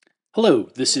Hello,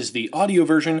 this is the audio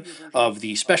version of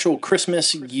the special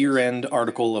Christmas year-end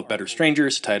article of Better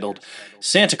Strangers titled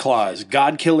Santa Claus,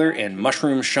 Godkiller, and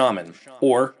Mushroom Shaman,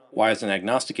 or Why as an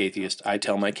Agnostic Atheist I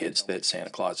Tell My Kids That Santa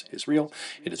Claus is Real.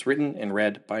 It is written and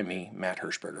read by me, Matt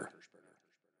Hirschberger.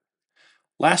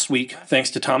 Last week,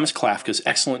 thanks to Thomas Klafka's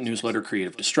excellent newsletter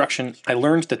Creative Destruction, I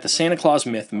learned that the Santa Claus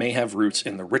myth may have roots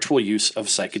in the ritual use of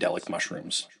psychedelic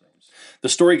mushrooms. The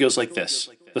story goes like this.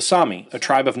 The Sami, a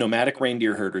tribe of nomadic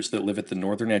reindeer herders that live at the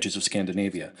northern edges of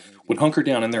Scandinavia, would hunker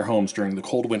down in their homes during the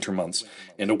cold winter months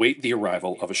and await the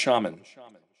arrival of a shaman.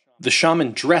 The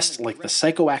shaman dressed like the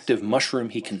psychoactive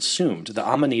mushroom he consumed, the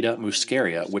Amanita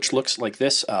muscaria, which looks like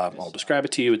this. I'll describe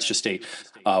it to you. It's just a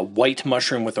white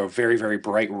mushroom with a very, very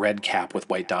bright red cap with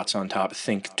white dots on top.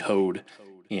 Think Toad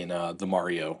in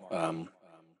the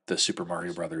Super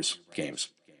Mario Brothers games.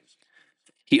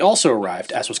 He also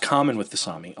arrived, as was common with the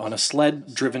Sami, on a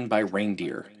sled driven by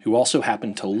reindeer, who also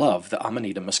happened to love the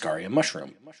Amanita muscaria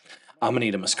mushroom.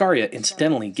 Amanita muscaria,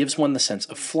 incidentally, gives one the sense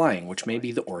of flying, which may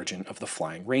be the origin of the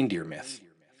flying reindeer myth.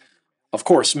 Of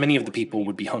course, many of the people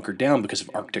would be hunkered down because of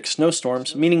Arctic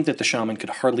snowstorms, meaning that the shaman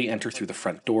could hardly enter through the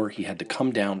front door. He had to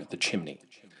come down the chimney.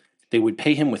 They would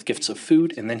pay him with gifts of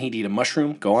food, and then he'd eat a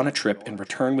mushroom, go on a trip, and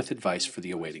return with advice for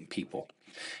the awaiting people.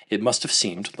 It must have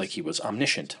seemed like he was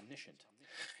omniscient.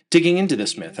 Digging into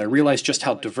this myth, I realized just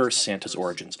how diverse Santa's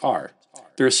origins are.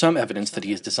 There is some evidence that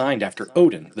he is designed after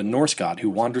Odin, the Norse god who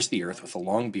wanders the earth with a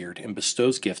long beard and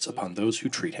bestows gifts upon those who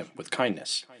treat him with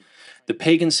kindness. The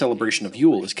pagan celebration of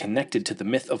Yule is connected to the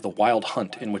myth of the wild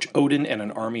hunt in which Odin and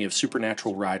an army of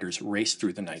supernatural riders race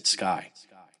through the night sky.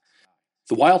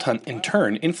 The wild hunt, in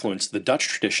turn, influenced the Dutch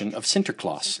tradition of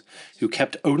Sinterklaas, who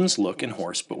kept Odin's look and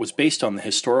horse but was based on the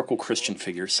historical Christian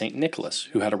figure St. Nicholas,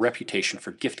 who had a reputation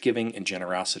for gift-giving and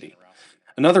generosity.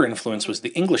 Another influence was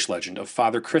the English legend of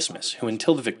Father Christmas, who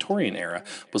until the Victorian era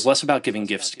was less about giving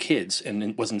gifts to kids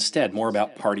and was instead more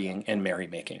about partying and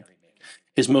merrymaking.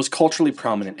 His most culturally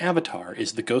prominent avatar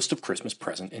is the ghost of Christmas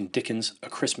present in Dickens' A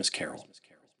Christmas Carol.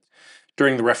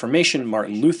 During the Reformation,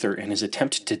 Martin Luther, in his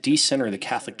attempt to decenter the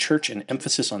Catholic Church and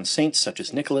emphasis on saints such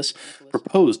as Nicholas,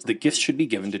 proposed that gifts should be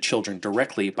given to children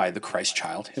directly by the Christ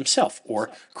child himself, or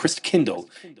Christkindl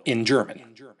in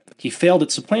German. He failed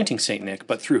at supplanting St. Nick,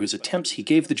 but through his attempts he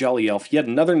gave the jolly elf yet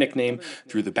another nickname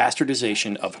through the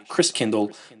bastardization of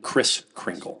Christkindl, Kris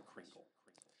Kringle.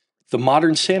 The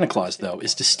modern Santa Claus, though,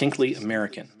 is distinctly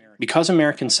American. Because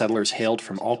American settlers hailed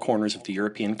from all corners of the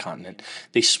European continent,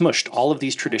 they smushed all of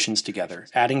these traditions together,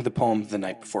 adding the poem The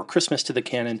Night Before Christmas to the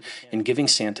canon and giving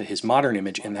Santa his modern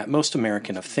image in that most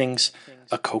American of things,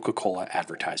 a Coca-Cola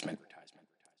advertisement.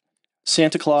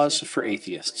 Santa Claus for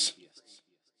atheists.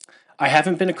 I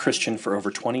haven't been a Christian for over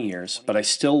 20 years, but I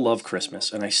still love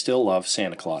Christmas and I still love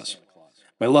Santa Claus.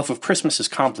 My love of Christmas is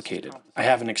complicated. I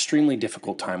have an extremely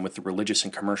difficult time with the religious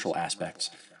and commercial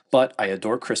aspects. But I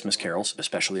adore Christmas carols,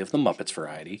 especially of the Muppets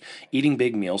variety, eating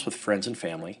big meals with friends and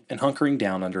family, and hunkering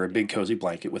down under a big cozy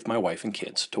blanket with my wife and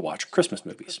kids to watch Christmas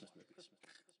movies.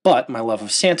 But my love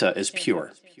of Santa is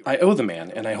pure. I owe the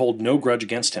man, and I hold no grudge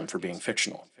against him for being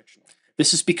fictional.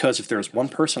 This is because if there is one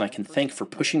person I can thank for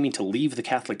pushing me to leave the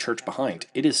Catholic Church behind,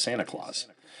 it is Santa Claus.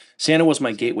 Santa was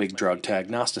my gateway drug to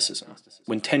agnosticism.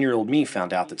 When 10-year-old me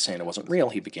found out that Santa wasn't real,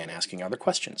 he began asking other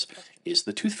questions. Is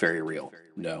the Tooth Fairy real?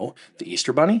 No. The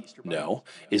Easter Bunny? No.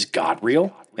 Is God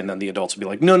real? And then the adults would be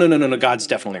like, no, God's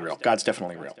definitely real. God's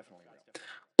definitely real.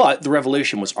 But the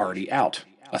revelation was already out.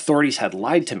 Authorities had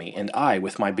lied to me, and I,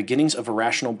 with my beginnings of a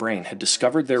rational brain, had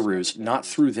discovered their ruse not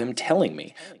through them telling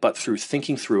me, but through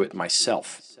thinking through it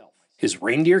myself. His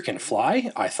reindeer can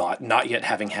fly? I thought, not yet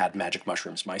having had magic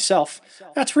mushrooms myself.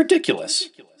 That's ridiculous.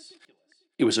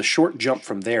 It was a short jump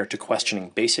from there to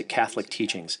questioning basic Catholic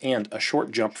teachings, and a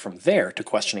short jump from there to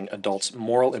questioning adults'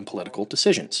 moral and political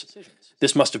decisions.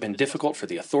 This must have been difficult for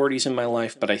the authorities in my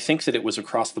life, but I think that it was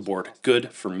across the board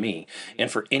good for me, and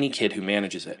for any kid who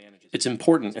manages it. It's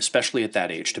important, especially at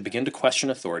that age, to begin to question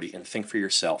authority and think for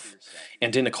yourself.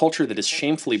 And in a culture that is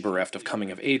shamefully bereft of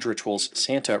coming-of-age rituals,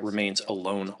 Santa remains a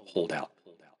lone holdout.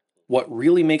 What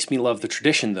really makes me love the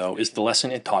tradition, though, is the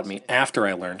lesson it taught me after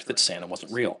I learned that Santa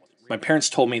wasn't real. My parents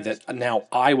told me that now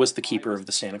I was the keeper of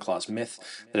the Santa Claus myth,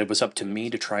 that it was up to me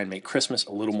to try and make Christmas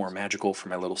a little more magical for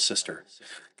my little sister.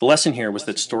 The lesson here was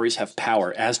that stories have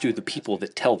power, as do the people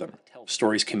that tell them.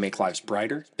 Stories can make lives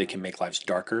brighter, they can make lives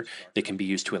darker, they can be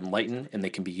used to enlighten, and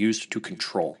they can be used to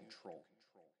control.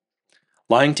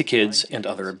 Lying to kids and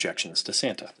other objections to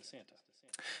Santa.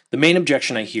 The main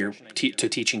objection I hear to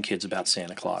teaching kids about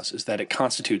Santa Claus is that it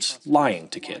constitutes lying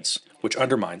to kids, which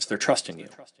undermines their trust in you.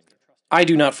 I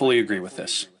do not fully agree with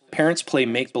this. Parents play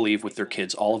make-believe with their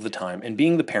kids all of the time, and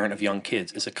being the parent of young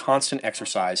kids is a constant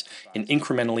exercise in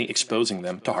incrementally exposing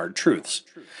them to hard truths.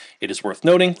 It is worth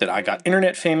noting that I got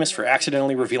internet famous for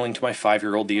accidentally revealing to my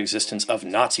 5-year-old the existence of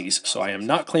Nazis, so I am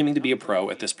not claiming to be a pro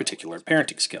at this particular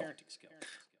parenting skill.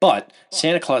 But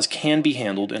Santa Claus can be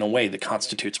handled in a way that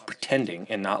constitutes pretending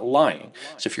and not lying.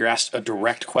 So if you're asked a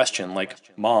direct question like,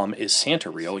 Mom, is Santa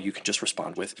real? You can just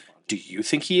respond with, do you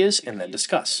think he is? And then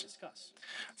discuss.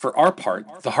 For our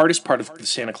part, the hardest part of the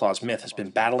Santa Claus myth has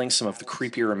been battling some of the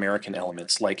creepier American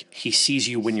elements, like he sees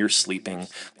you when you're sleeping,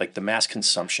 like the mass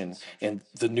consumption, and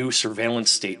the new surveillance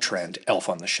state trend, elf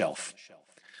on the shelf.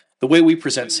 The way we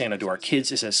present Santa to our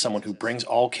kids is as someone who brings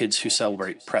all kids who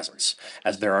celebrate presents,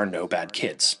 as there are no bad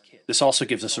kids. This also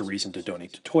gives us a reason to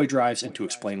donate to toy drives and to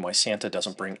explain why Santa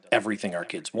doesn't bring everything our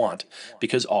kids want,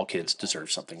 because all kids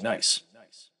deserve something nice.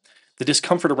 The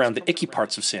discomfort around the icky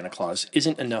parts of Santa Claus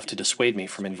isn't enough to dissuade me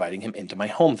from inviting him into my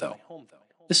home, though.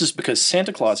 This is because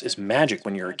Santa Claus is magic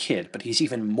when you're a kid, but he's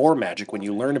even more magic when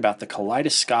you learn about the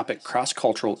kaleidoscopic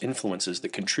cross-cultural influences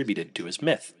that contributed to his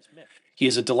myth. He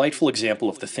is a delightful example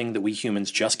of the thing that we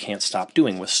humans just can't stop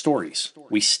doing with stories.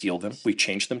 We steal them, we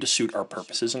change them to suit our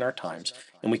purposes and our times,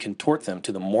 and we contort them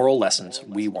to the moral lessons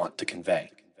we want to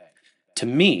convey. To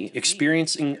me,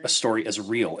 experiencing a story as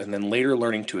real and then later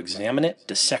learning to examine it,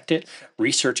 dissect it,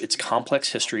 research its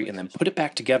complex history, and then put it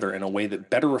back together in a way that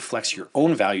better reflects your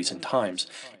own values and times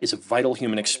is a vital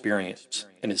human experience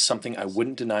and is something I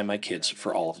wouldn't deny my kids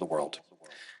for all of the world.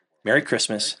 Merry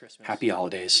Christmas, Happy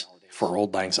Holidays, for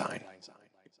Auld Lang Syne.